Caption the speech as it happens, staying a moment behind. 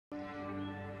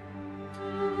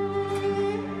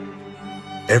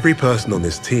Every person on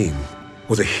this team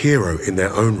was a hero in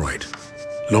their own right,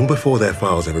 long before their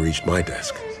files ever reached my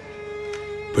desk.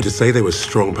 But to say they were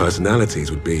strong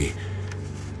personalities would be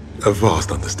a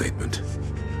vast understatement.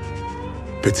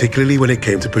 Particularly when it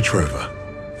came to Petrova.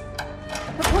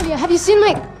 Polina, have you seen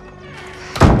my...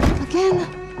 Again?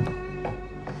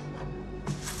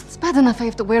 It's bad enough I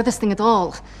have to wear this thing at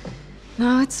all.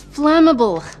 Now it's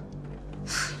flammable.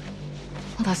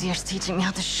 All those years teaching me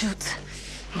how to shoot.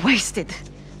 Wasted.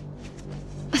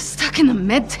 Stuck in a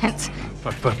med tent.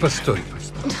 Постой.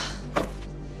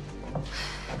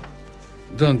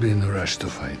 Don't be in a rush to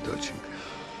fight, доченька.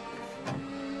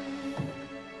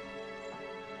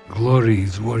 Glory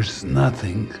is worth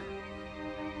nothing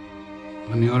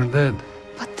when you're dead.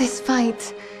 But this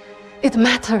fight, it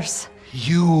matters.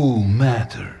 You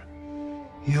matter.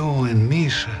 You and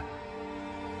Misha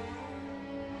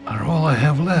are all I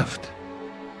have left.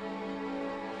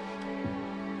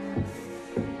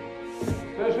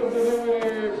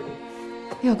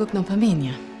 Jag öppnar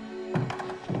familjen.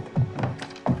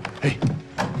 Hey,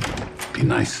 be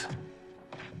nice.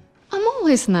 I'm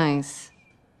always nice.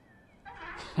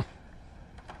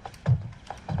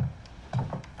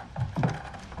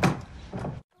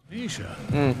 Misha,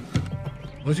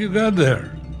 what you got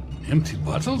there? Empty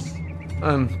bottles?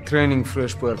 I'm training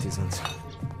fresh partisans.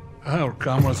 Our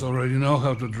comrades already know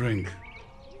how to drink.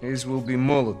 These will be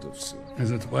Molotovs.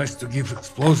 Is it wise to give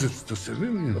explosives to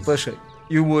civilians? Pasha,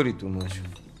 you worry too much.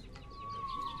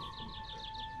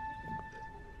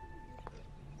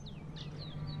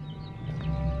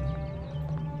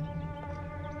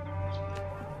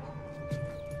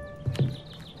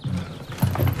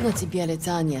 На тебе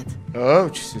лица нет.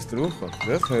 Ouch, сеструха,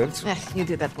 that hurts. You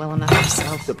did that well enough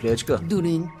yourself. Соплячка.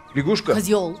 Дурень. Лягушка.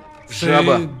 Козёл.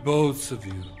 Жаба. Say it, both of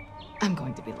you. I'm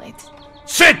going to be late.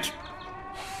 Sit!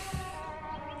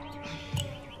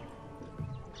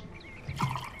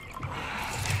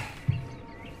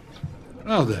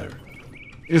 Now there.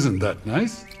 Isn't that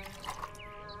nice?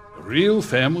 A real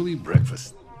family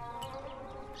breakfast.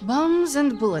 Bombs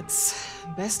and bullets.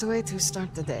 Best way to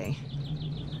start the day.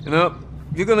 You know,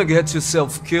 you're gonna get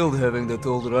yourself killed having that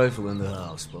old rifle in the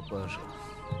house, Papasha.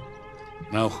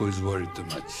 Now who is worried too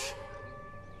much?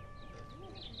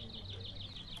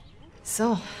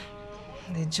 So,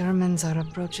 the Germans are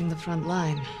approaching the front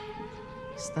line.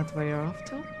 Is that where you're off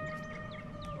to?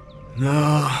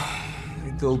 No,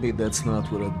 they told me that's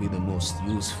not where I'd be the most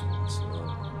useful, so...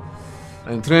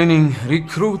 I'm training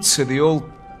recruits at the old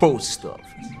post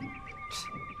office.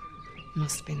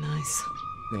 Must be nice.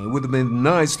 It would have been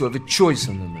nice to have a choice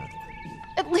on the matter.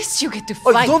 At least you get to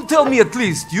Oh, fight. don't tell me at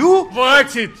least, you?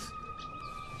 Watch it!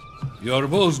 You're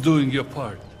both doing your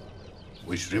part.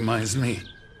 Which reminds me,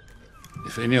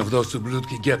 if any of those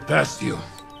Ublutki get past you,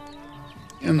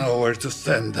 you know where to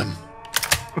send them.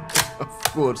 Of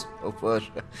course,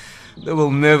 Papasha. They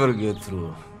will never get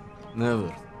through.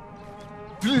 Never.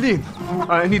 Blin!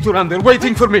 I need to run. They're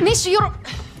waiting for me. Misha, you're...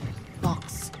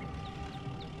 Box.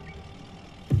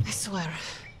 I swear,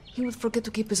 he would forget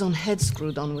to keep his own head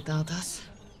screwed on without us.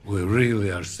 We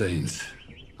really are saints.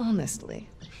 Honestly.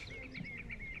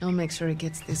 I'll make sure he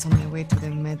gets this on my way to the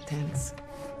med tents.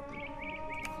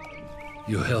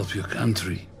 You help your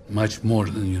country much more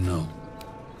than you know.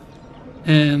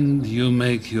 And you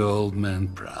make your old man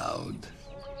proud.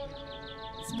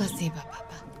 Спасибо,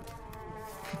 Papa.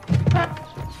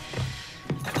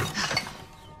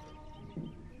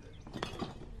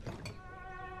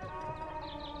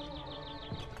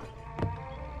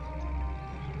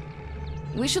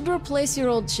 We should replace your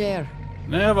old chair.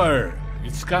 Never.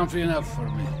 It's comfy enough for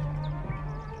me.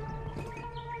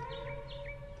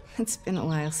 It's been a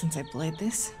while since I played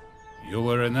this. You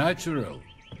were a natural.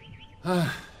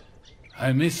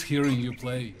 I miss hearing you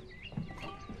play.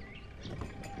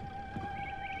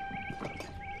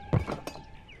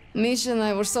 Misha and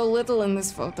I were so little in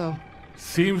this photo.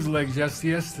 Seems like just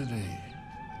yesterday.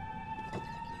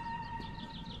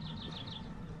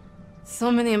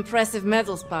 So many impressive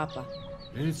medals, Papa.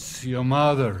 It's your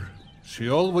mother. She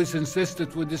always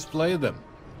insisted we display them.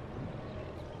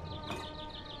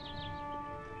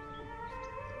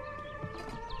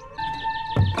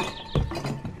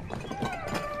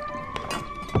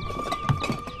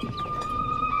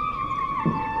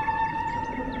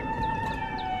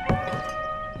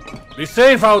 Be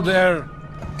safe out there!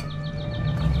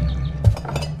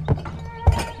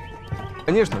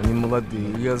 Конечно, они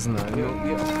молодые, я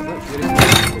знаю.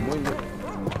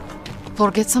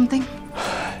 Forget something?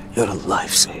 You're a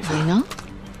lifesaver. I know.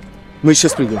 Мы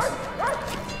сейчас придем.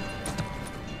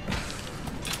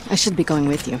 I should be going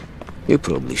with you. You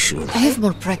probably should. I have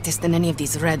more practice than any of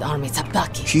these Red Army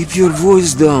Tabaki. Keep your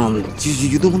voice down.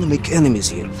 You don't want to make enemies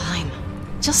here. Fine.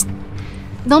 Just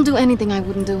don't do anything I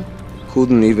wouldn't do.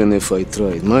 Couldn't even if I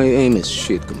tried. My aim is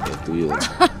shit compared to yours.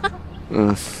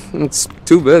 It's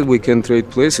too bad we can't trade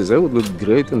places. I would look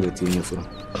great in that uniform.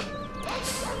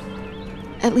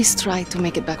 At least try to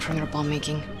make it back from your bomb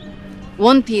making.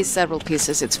 One piece, several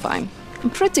pieces, it's fine. I'm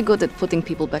pretty good at putting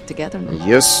people back together now.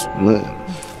 Yes, ma'am.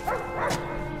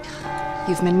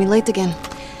 You've made me late again.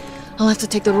 I'll have to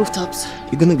take the rooftops.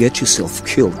 You're gonna get yourself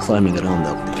killed climbing around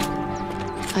out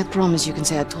there. I promise you can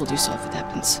say I told you so if it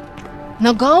happens.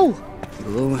 Now go!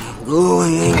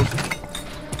 Going.